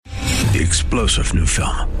The explosive new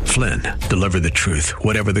film, Flynn, Deliver the Truth,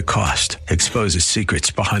 Whatever the Cost, exposes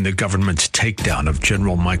secrets behind the government's takedown of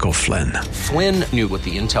General Michael Flynn. Flynn knew what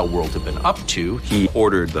the intel world had been up to. He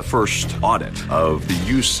ordered the first audit of the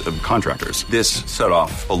use of contractors. This set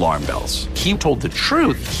off alarm bells. He told the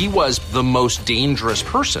truth. He was the most dangerous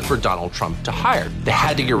person for Donald Trump to hire. They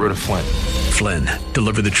had to get rid of Flynn. Flynn,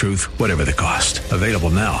 Deliver the Truth, Whatever the Cost. Available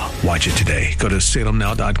now. Watch it today. Go to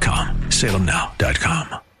salemnow.com.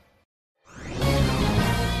 salemnow.com.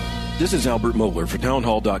 This is Albert Mohler for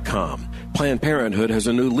townhall.com. Planned Parenthood has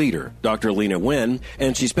a new leader, Dr. Lena Wen,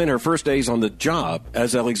 and she spent her first days on the job,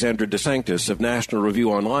 as Alexandra DeSanctis of National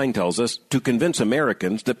Review Online tells us, to convince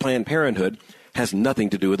Americans that Planned Parenthood has nothing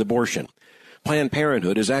to do with abortion. Planned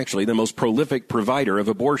Parenthood is actually the most prolific provider of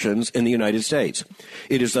abortions in the United States.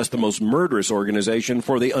 It is thus the most murderous organization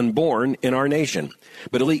for the unborn in our nation.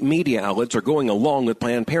 But elite media outlets are going along with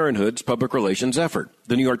Planned Parenthood's public relations effort.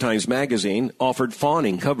 The New York Times Magazine offered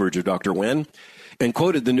fawning coverage of Dr. Wen and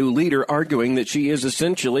quoted the new leader arguing that she is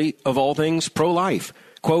essentially, of all things, pro-life.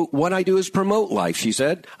 Quote, "What I do is promote life," she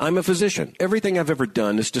said. "I'm a physician. Everything I've ever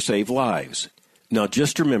done is to save lives." Now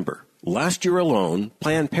just remember, last year alone,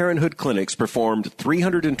 Planned Parenthood clinics performed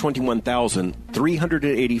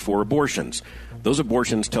 321,384 abortions. Those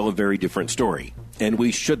abortions tell a very different story, and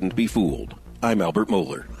we shouldn't be fooled. I'm Albert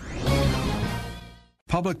Mohler.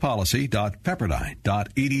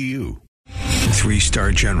 Publicpolicy.pepperdine.edu.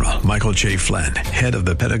 3-star General Michael J. Flynn, head of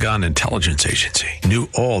the Pentagon Intelligence Agency, knew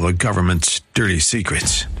all the government's dirty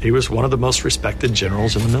secrets. He was one of the most respected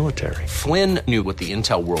generals in the military. Flynn knew what the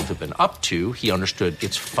intel world had been up to. He understood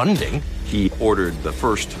its funding. He ordered the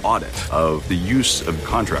first audit of the use of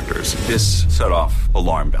contractors. This set off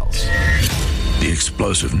alarm bells. The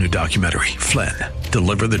explosive new documentary, Flynn,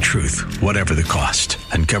 Deliver the Truth, Whatever the Cost,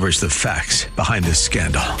 uncovers the facts behind this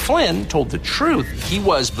scandal. Flynn told the truth. He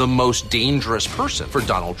was the most dangerous person for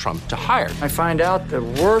Donald Trump to hire. I find out the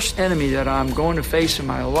worst enemy that I'm going to face in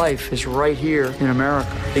my life is right here in America.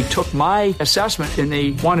 They took my assessment and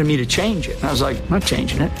they wanted me to change it. And I was like, I'm not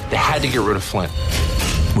changing it. They had to get rid of Flynn.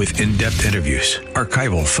 With in-depth interviews,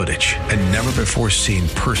 archival footage, and never-before-seen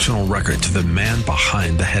personal records of the man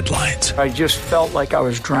behind the headlines. I just felt like I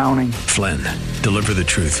was drowning. Flynn, Deliver the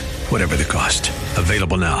Truth, Whatever the Cost.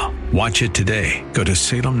 Available now. Watch it today. Go to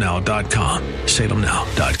salemnow.com.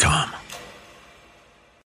 salemnow.com.